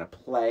Chucky, want to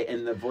play?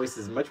 And the voice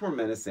is much more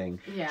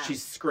menacing. Yeah. She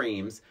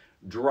screams,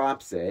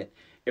 drops it.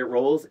 It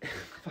rolls.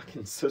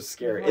 Fucking so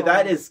scary. Rolls.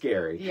 That is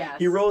scary. Yes.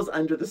 He rolls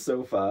under the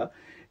sofa.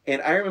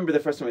 And I remember the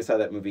first time I saw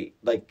that movie,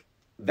 like,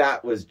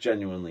 that was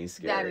genuinely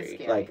scary. That is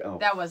scary. Like, oh,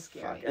 that was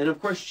scary. fuck. And of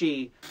course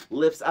she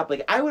lifts up.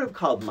 Like, I would have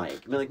called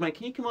Mike. I mean, like, Mike,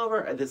 can you come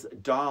over? This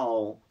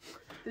doll.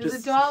 There's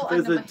a doll.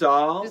 There's a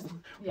doll.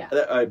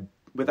 Yeah.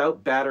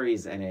 Without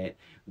batteries in it.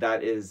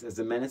 That has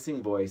a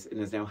menacing voice and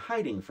is now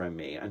hiding from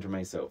me under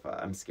my sofa.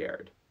 I'm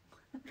scared.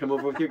 Come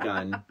over with your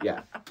gun.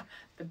 Yeah.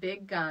 The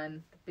big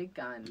gun. The big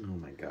gun. Oh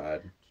my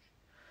God.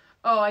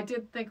 Oh, I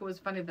did think it was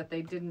funny that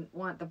they didn't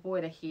want the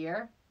boy to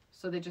hear,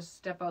 so they just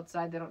step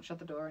outside. They don't shut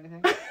the door or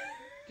anything.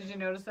 Did you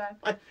notice that?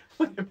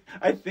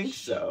 I think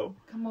so.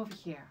 Come over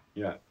here.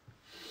 Yeah.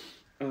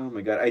 Oh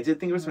my God. I did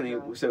think it was funny.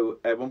 God. So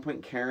at one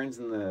point, Karen's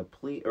in the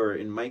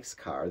in Mike's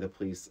car, the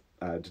police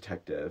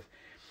detective.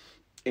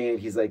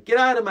 And he's like, get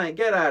out of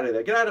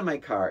my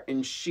car.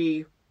 And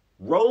she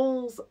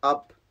rolls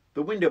up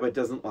the window, but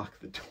doesn't lock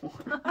the door.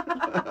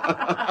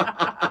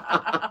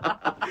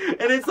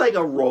 And it's like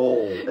a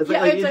roll. It's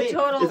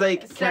total. It's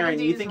like, Karen,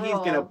 you 70s think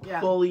roll. he's going to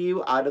pull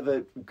you out of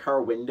the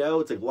car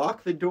window? It's like,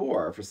 lock the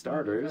door, for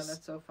starters. Oh God,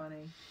 that's so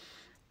funny.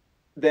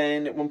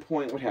 Then at one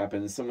point, what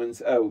happens?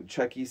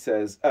 Chucky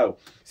says, so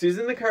he's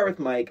in the car with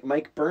Mike.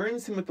 Mike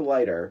burns him with the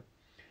lighter.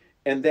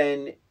 And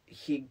then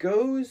he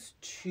goes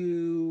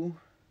to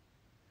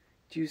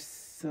do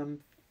something,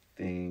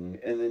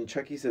 and then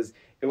Chucky says,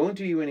 it won't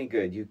do you any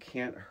good, you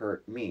can't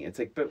hurt me. It's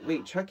like, but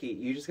wait, Chucky,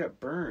 you just got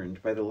burned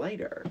by the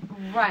lighter.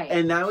 Right.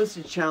 And that was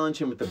to challenge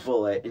him with the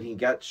bullet, and he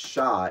got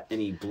shot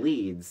and he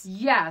bleeds.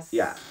 Yes.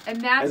 Yeah.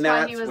 And that's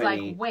why he was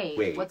when like,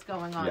 wait, what's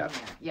going on here?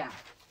 Yeah.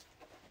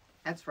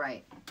 That's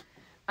right.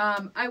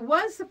 I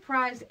was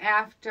surprised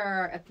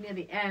near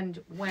the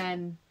end,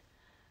 when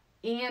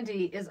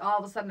Andy is all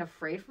of a sudden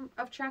afraid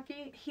of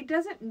Chucky. He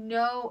doesn't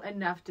know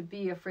enough to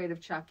be afraid of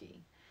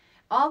Chucky.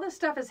 All this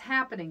stuff is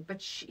happening, but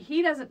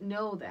he doesn't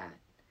know that.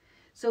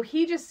 So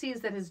he just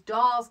sees that his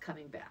doll's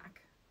coming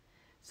back.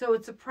 So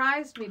it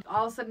surprised me.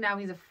 All of a sudden now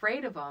he's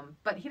afraid of him,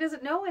 but he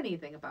doesn't know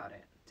anything about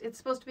it. It's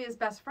supposed to be his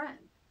best friend.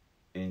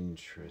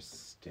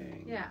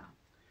 Interesting. Yeah.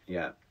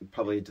 Yeah,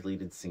 probably a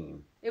deleted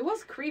scene. It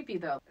was creepy,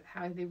 though,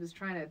 how he was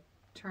trying to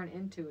turn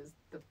into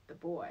the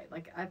boy.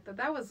 Like, I thought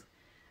that was...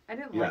 I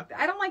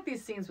don't like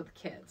these scenes with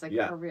kids, like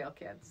for real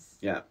kids.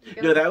 Yeah.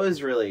 No, that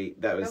was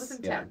intense.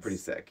 Yeah, pretty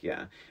sick.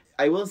 Yeah.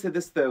 I will say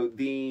this though,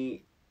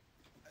 it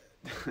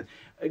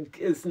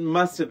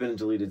must have been a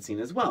deleted scene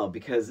as well,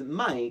 because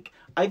Mike,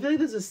 I feel like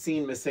there's a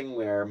scene missing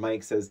where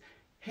Mike says,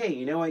 hey,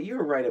 you know what? You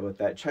were right about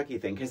that Chucky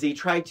thing, because he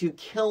tried to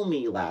kill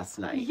me last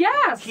night.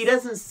 Yes! He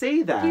doesn't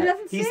say that.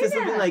 He says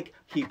something like,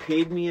 he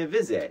paid me a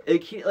visit.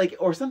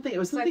 Or something. It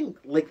was something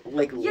light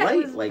like that.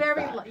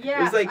 Yeah,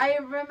 it was like, I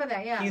remember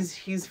that, yeah.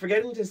 He's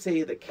forgetting to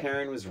say that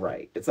Karen was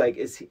right. It's like,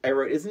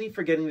 isn't he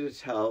forgetting to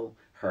tell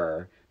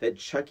her that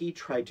Chucky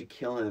tried to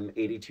kill him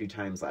 82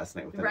 times last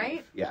night with a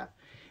knife? Yeah.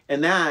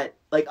 And that,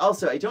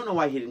 also, I don't know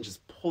why he didn't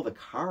just pull the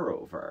car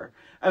over.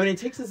 I mean, it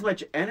takes as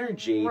much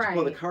energy to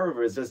pull the car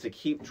over as does to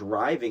keep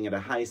driving at a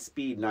high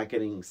speed, not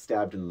getting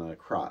stabbed in the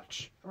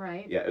crotch.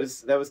 Right. Yeah,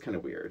 that was kind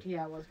of weird.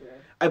 Yeah, it was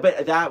weird.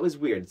 But that was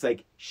weird. It's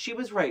like, she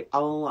was right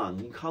all along.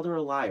 You called her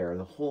a liar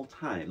the whole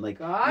time. Like,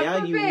 God now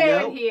forbid, you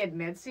know. he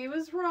admits he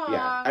was wrong.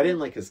 Yeah, I didn't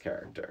like his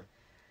character.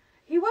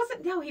 He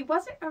wasn't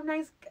a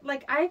nice,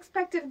 I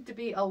expected him to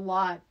be a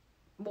lot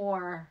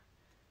more,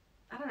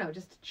 I don't know,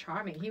 just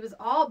charming. He was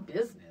all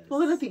business.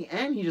 Well, then at the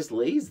end, he just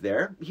lays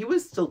there. He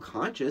was still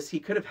conscious. He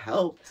could have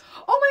helped.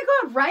 Oh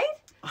my God, right?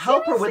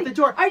 Help her with the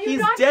door. Are you He's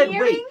not dead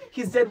hearing? weight.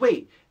 He's dead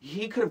weight.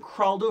 He could have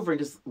crawled over and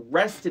just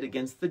rested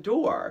against the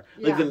door.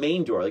 Like the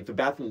main door, like the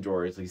bathroom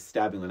door, is like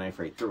stabbing the knife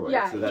right through it.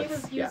 Yeah, so he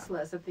was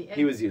useless at the end.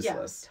 He was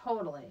useless. Yeah,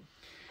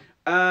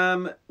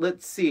 totally.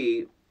 Let's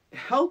see.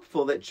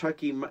 Helpful that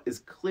Chucky is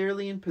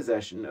clearly in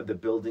possession of the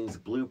building's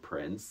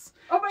blueprints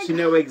to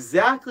know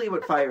exactly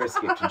what fire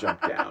escape to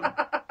jump down.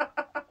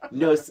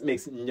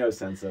 Makes no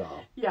sense at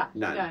all. Yeah,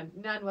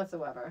 none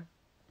whatsoever.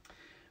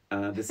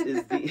 This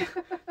is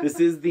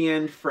the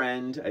end,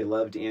 friend. I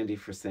loved Andy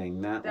for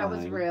saying that line. That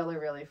was really,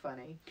 really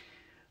funny.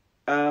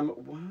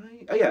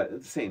 Why? Oh yeah,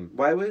 the same.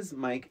 Why was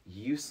Mike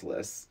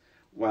useless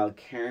while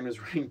Karen was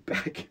running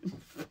back and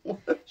forth?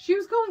 She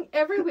was going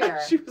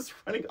everywhere. She was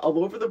running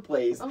all over the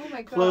place. Oh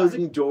my God.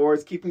 Closing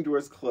doors, keeping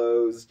doors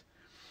closed.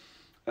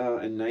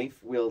 A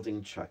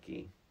knife-wielding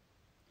Chucky.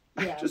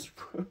 Yeah. I just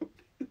wrote...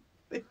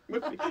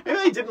 movie. Maybe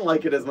I didn't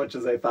like it as much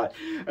as I thought.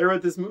 I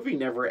wrote, this movie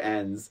never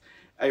ends.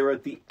 I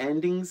wrote, the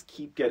endings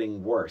keep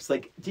getting worse.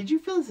 Like, did you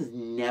feel this is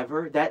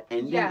never, that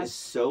ending is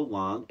so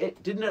long?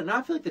 It did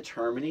not feel like the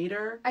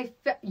Terminator?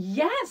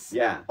 Yes.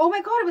 Yeah. Oh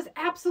my God, it was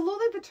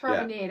absolutely the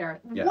Terminator.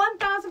 Yeah. 1000%.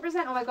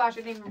 Oh my gosh,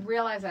 I didn't even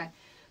realize that.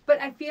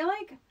 But I feel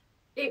like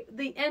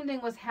the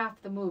ending was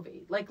half the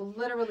movie. Like,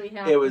 literally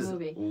half the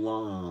movie. It was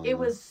long. It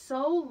was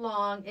so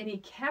long, and he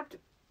kept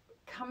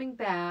coming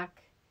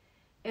back.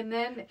 And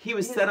then he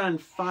was set on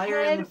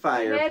fire in the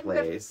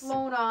fireplace. Head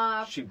flown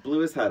off. She blew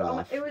his head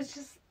off. It was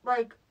just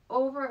like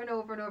over and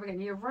over and over again.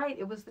 You're right.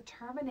 It was the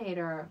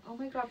Terminator. Oh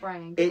my God,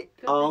 Brian. It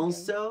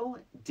also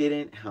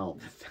didn't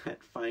help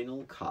that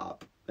final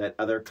cop, that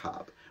other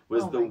cop,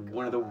 was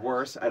one of the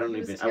worst. I won't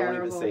even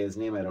say his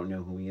name. I don't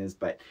know who he is,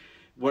 but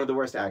one of the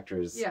worst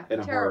actors in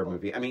a horror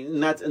movie. I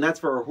mean, and that's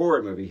for a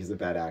horror movie. He's a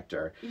bad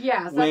actor.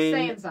 Yeah, so that's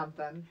saying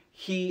something.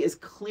 He is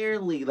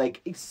clearly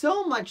like,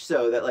 so much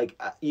so that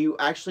like you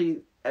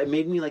actually. It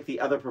made me like the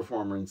other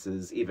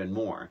performances even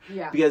more.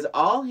 Yeah. Because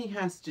all he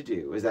has to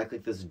do is act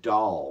like this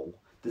doll,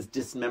 this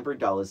dismembered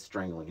doll is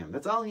strangling him.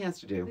 That's all he has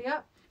to do.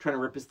 Yep. Trying to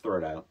rip his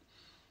throat out.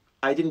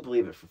 I didn't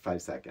believe it for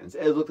 5 seconds.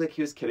 It looked like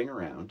he was kidding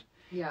around.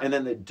 Yeah. And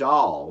then the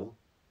doll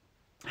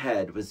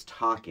head was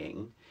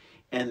talking.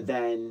 And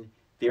then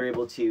they were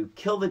able to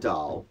kill the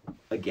doll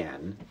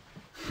again.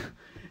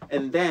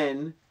 And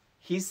then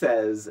he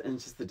says, and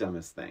it's just the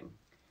dumbest thing.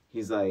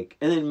 He's like,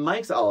 and then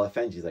Mike's all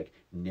offended. He's like,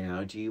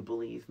 now do you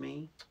believe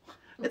me?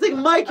 It's like,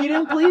 Mike, you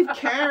didn't believe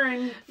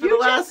Karen for the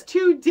last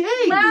 2 days.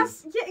 Yeah,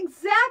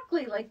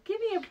 exactly. Like, give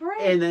me a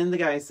break. And then the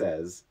guy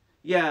says,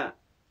 yeah,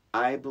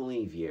 I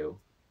believe you.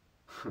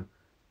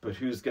 But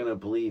who's going to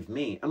believe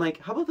me? I'm like,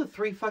 how about the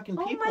 3 fucking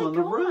people in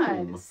the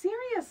room?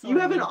 Seriously. You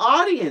have an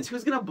audience.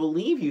 Who's going to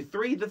believe you?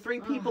 The three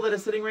people that are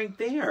sitting right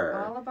there.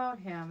 It's all about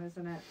him,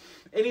 isn't it?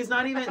 And he's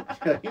not even,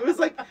 he was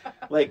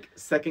like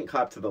second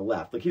cop to the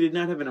left. Like, he did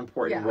not have an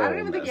important role. I don't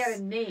even think he had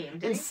a name.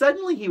 And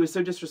suddenly he was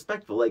so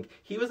disrespectful. Like,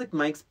 he was like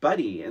Mike's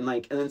buddy. And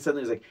then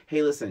suddenly he was like,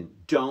 hey, listen,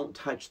 don't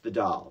touch the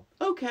doll.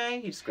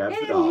 Okay. He just grabs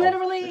the doll.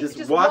 Literally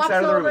just walks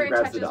out of the room and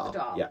grabs the doll.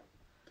 doll. Yeah.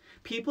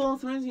 People,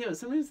 sometimes in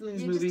these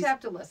movies, you just have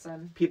to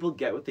listen. People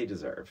get what they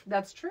deserve.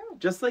 That's true.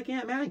 Just like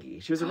Aunt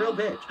Maggie. She was a real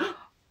bitch.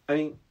 I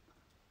mean...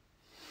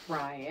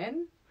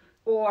 Brian?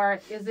 Or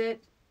is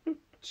it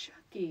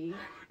Chucky?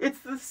 It's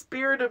the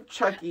spirit of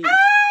Chucky.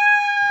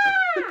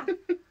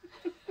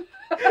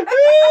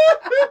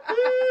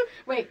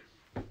 Wait.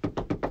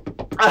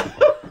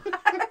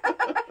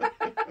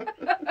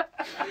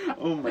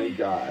 Oh my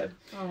God.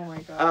 Oh my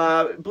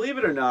God. Believe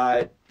it or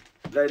not,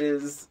 that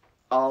is...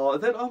 my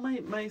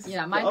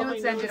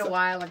notes ended a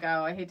while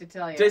ago. I hate to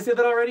tell you. Did I say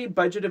that already?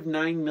 Budget of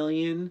 $9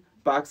 million,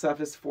 box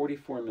office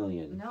 $44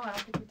 million. No, I don't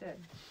think you did.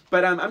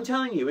 But I'm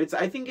telling you,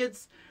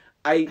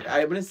 I'm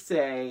gonna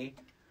say,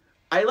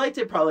 I liked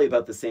it probably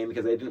about the same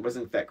because I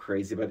wasn't that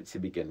crazy about it to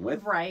begin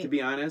with. Right. To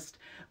be honest.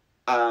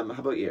 How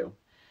about you?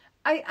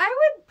 I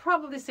would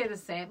probably say the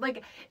same.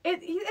 Like,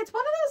 it's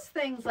one of those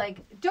things, like,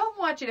 don't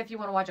watch it if you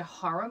want to watch a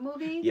horror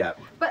movie. Yeah.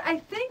 But I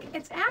think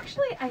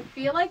I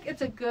feel like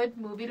it's a good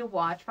movie to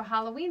watch for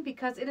Halloween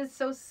because it is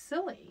so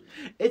silly.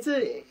 It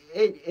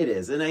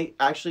is. And I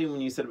actually,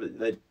 when you said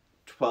the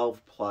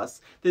 12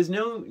 plus, there's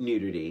no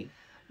nudity.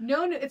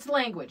 No, it's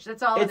language.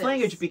 That's all it is. It's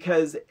language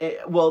because,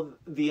 there's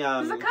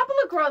a couple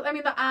of girls, I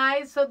mean, the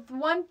eyes, so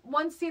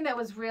one scene that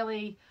was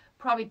really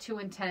probably too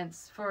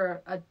intense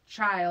for a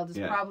child is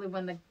probably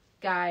when the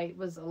guy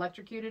was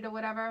electrocuted or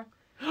whatever.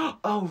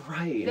 Oh,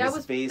 right.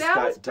 His face got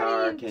got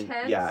dark.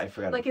 Intense. And I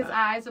forgot like about his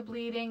eyes are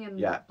bleeding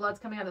and blood's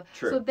coming out.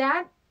 True. So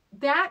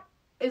that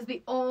is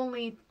the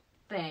only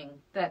thing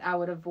that I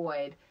would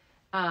avoid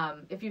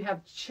if you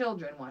have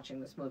children watching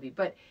this movie.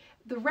 But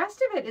the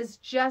rest of it is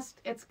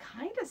just, it's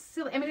kind of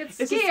silly. I mean, it's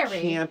scary.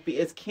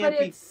 It can't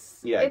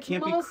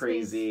be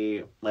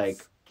crazy.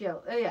 Like,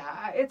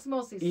 it's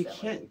mostly silly. You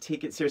can't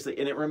take it seriously.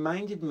 And it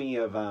reminded me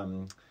of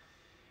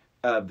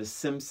The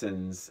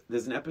Simpsons.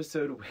 There's an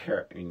episode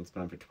where, I mean, it's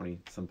been on for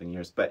 20-something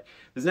years, but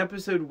there's an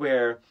episode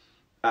where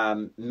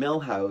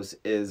Milhouse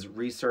is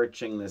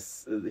researching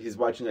this. He's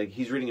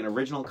reading an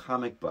original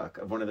comic book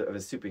of of a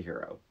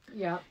superhero.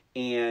 Yeah.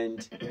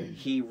 And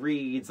he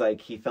reads,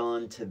 he fell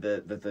into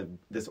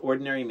this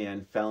ordinary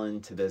man fell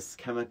into this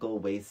chemical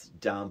waste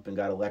dump and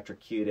got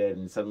electrocuted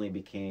and suddenly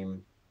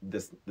became the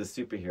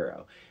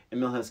superhero.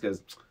 And Milhouse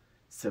goes,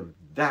 so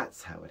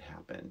that's how it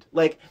happened.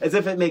 Like, as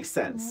if it makes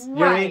sense. You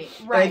know what I mean?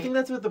 Right. And I think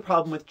that's what the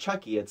problem with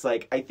Chucky. It's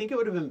like, I think it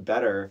would have been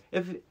better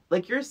if,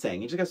 like you're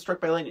saying, you just got struck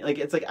by lightning. Like,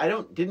 it's like,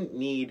 didn't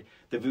need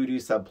the voodoo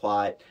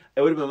subplot.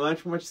 It would have been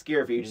much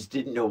scarier if you just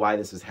didn't know why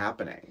this was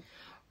happening.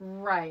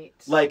 Right.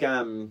 Like,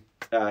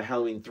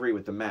 Halloween 3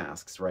 with the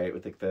masks, right?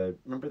 With,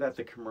 remember that,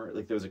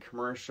 there was a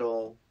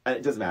commercial.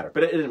 It doesn't matter.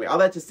 But anyway, all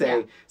that to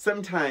say,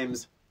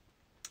 sometimes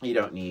you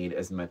don't need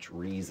as much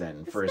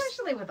reason for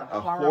especially with a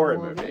horror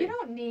movie. You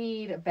don't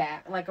need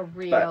a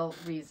real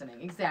reasoning.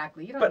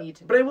 Exactly. You don't need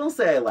to. But I will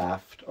say I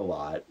laughed a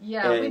lot.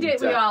 Yeah, we did.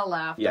 We all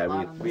laughed.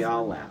 Yeah, we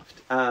all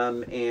laughed.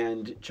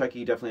 And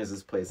Chucky definitely has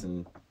his place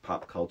in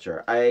pop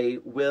culture. I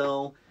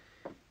will...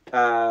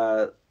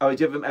 I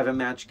have a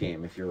match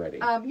game if you're ready.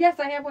 Yes,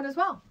 I have one as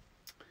well.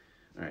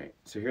 All right,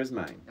 so here's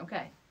mine.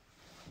 Okay.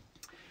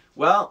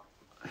 Well,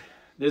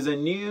 there's a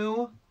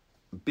new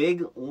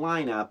big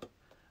lineup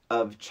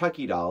of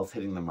Chucky dolls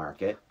hitting the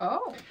market.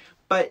 Oh.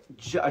 But,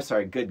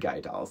 sorry, good guy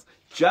dolls.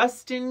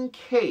 Just in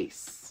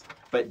case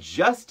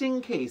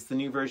the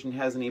new version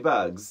has any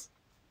bugs,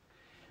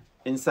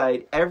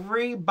 inside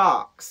every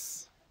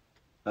box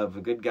of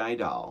a good guy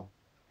doll,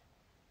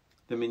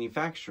 the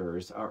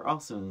manufacturers are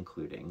also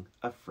including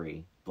a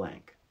free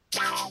blank.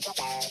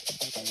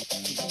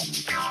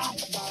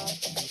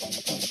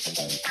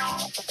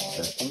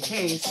 Just in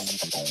case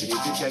the new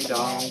good guy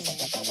dolls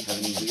have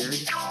any weird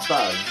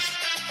bugs,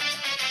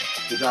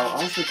 the doll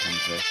also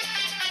comes with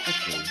a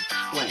free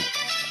blank.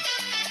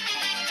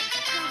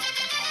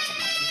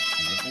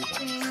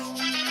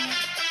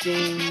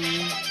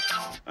 Ding!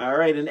 All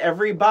right, in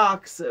every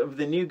box of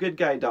the new good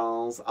guy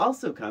dolls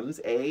also comes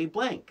a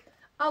blank.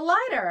 A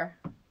lighter.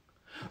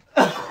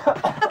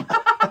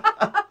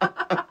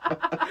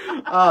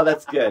 Oh,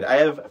 that's good. I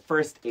have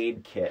first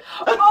aid kit.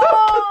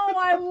 Oh,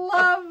 I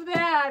love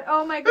that.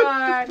 Oh my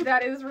God.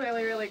 That is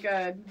really, really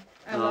good.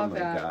 I love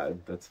that. Oh my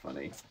God. That's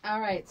funny. All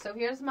right. So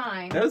here's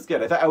mine. That was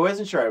good. I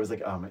wasn't sure. I was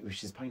like, oh,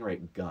 she's playing the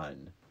right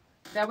gun.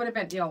 That would have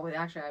been,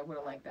 actually, I would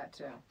have liked that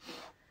too.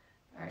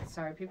 All right.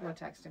 Sorry. People are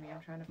texting me.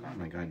 I'm trying to find Oh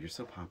my God. You're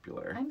so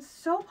popular. I'm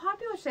so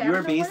popular today. You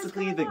are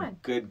basically the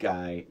good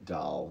guy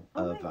doll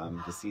of my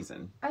the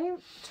season. I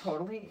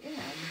totally am.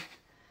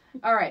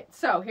 All right,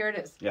 so here it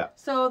is. Yeah.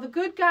 So the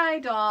good guy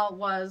doll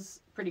was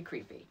pretty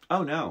creepy.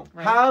 Oh, no.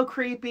 Right? How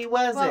creepy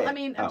was it? Well, I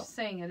mean, I'm just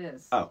saying it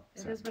is. Oh,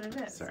 it is what it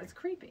is. Sorry. It's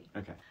creepy.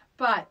 Okay.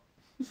 But,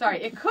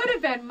 sorry, it could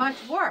have been much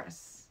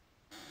worse.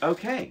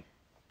 Okay.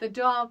 The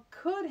doll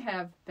could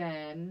have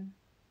been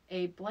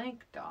a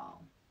blank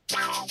doll.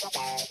 All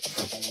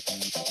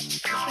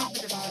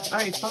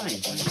right, fine.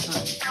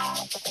 Sorry,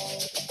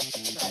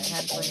 I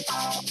had to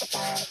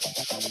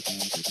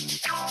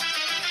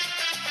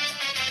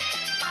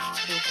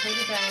it could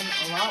have been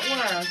a lot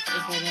worse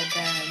if it had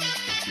been...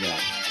 Yeah.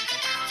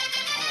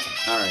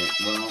 All right,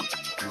 well,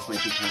 this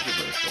might be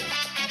controversial.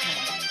 Okay.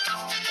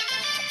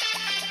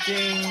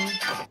 Ding!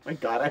 Oh my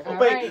God, I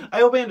Right.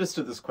 hope I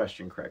understood this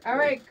question correctly. All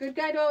right, good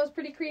guy doll was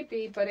pretty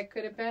creepy, but it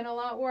could have been a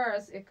lot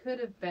worse. It could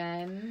have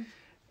been...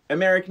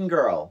 American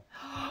Girl.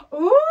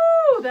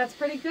 Ooh, that's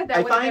pretty good. That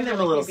I would have find been them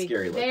a really little creepy.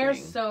 scary looking. They're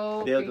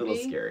so They look creepy. a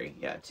little scary,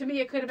 yeah. To me,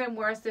 it could have been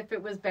worse if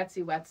it was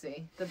Betsy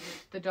Wetsy,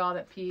 the doll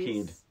that pees.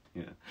 Peed.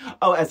 Yeah.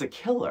 Oh, as a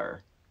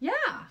killer. Yeah.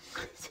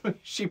 So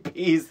she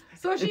pees.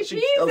 So she and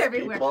pees kills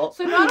everywhere. people.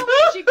 So not only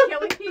is she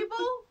killing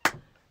people,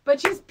 but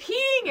she's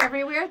peeing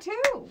everywhere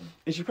too.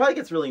 And she probably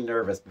gets really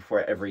nervous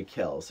before every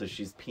kill, so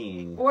she's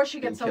peeing. Or she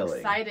gets and so killing.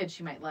 excited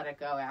she might let it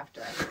go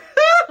after.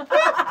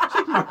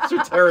 She marks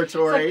her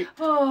territory. Like,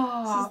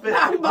 oh,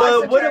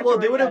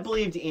 They would have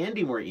believed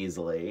Andy more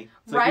easily.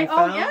 It's right?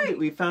 Like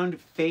we found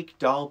fake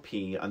doll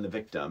pee on the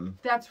victim.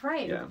 That's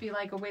right. Yeah. It would be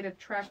like a way to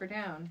track her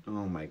down.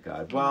 Oh my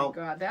God. Oh Well, my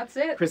God, that's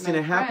it.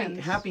 Christina, my happy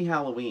friends.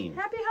 Halloween.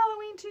 Happy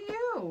Halloween to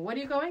you. What are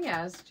you going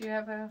as? Do you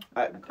have a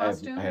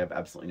costume? I have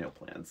absolutely no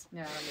plans.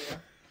 Yeah, I don't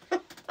either.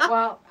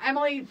 Well,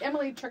 Emily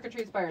trick or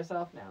treats by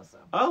herself now, so.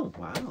 Oh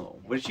wow!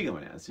 What is she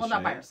going as? Well,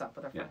 not by herself,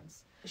 with her Yeah.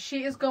 friends.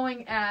 She is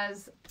going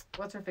as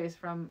what's her face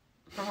from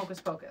Hocus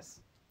Pocus.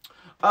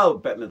 Oh,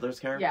 Bette Midler's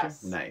character.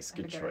 Yes. Nice, I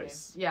good forget her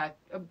choice. name. Yeah,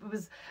 it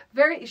was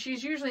very.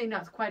 She's usually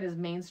not quite as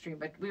mainstream,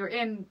 but we were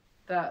in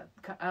the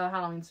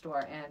Halloween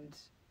store and.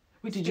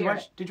 Wait, did you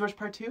watch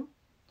part 2?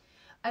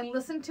 I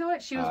listened to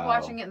it. She was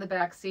watching it in the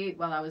back seat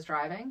while I was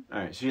driving. All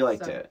right, so you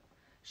liked it.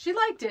 She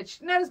liked it.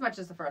 Not as much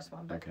as the first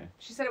one, but Okay.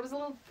 she said it was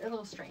a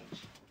little strange.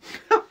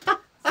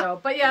 So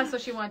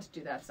she wanted to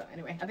do that. So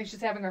anyway, I think she's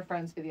having her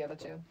friends be the other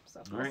two.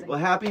 So All right. Well,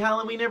 happy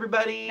Halloween,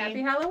 everybody.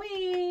 Happy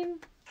Halloween.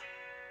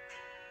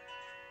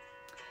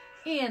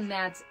 And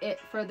that's it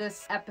for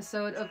this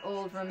episode of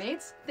Old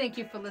Roommates. Thank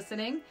you for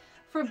listening.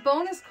 For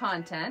bonus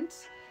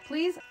content,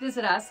 please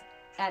visit us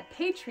at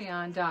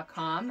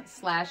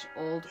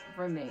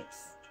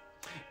patreon.com/oldroommates.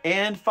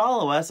 And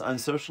follow us on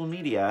social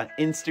media,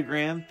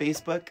 Instagram,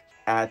 Facebook,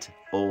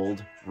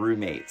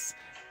 @OldRoommates.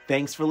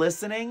 Thanks for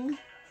listening.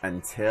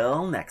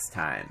 Until next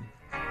time.